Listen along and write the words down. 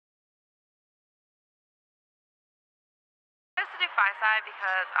Phi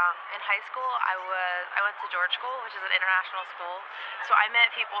because in high school I went to George School, which is an international school. So I met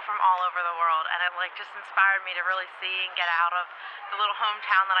people from all over the world, and it like just inspired me to really see and get out of the little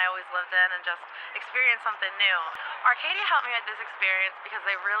hometown that I always lived in and just experience something new. Arcadia helped me with this experience because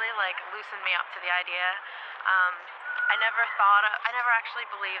they really like loosened me up to the idea. Um, I never actually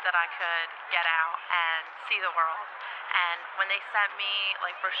believed that I could get out and see the world. And when they sent me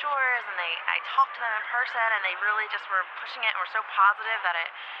like brochures and I talked to them in person and they really just were pushing it and were so positive that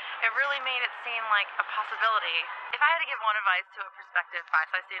it really made it seem like a possibility. If I had to give one advice to a prospective Phi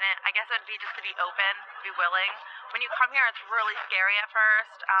student, I guess it would be just to be open, be willing. When you come here, it's really scary at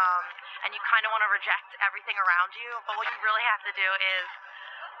first, and you kind of want to reject everything around you. But what you really have to do is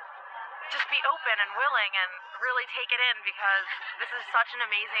just be open and willing and really take it in because this is such an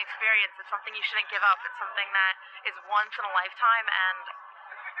amazing experience. It's something you shouldn't give up. It's something that is once in a lifetime and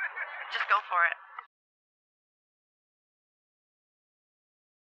just go for it.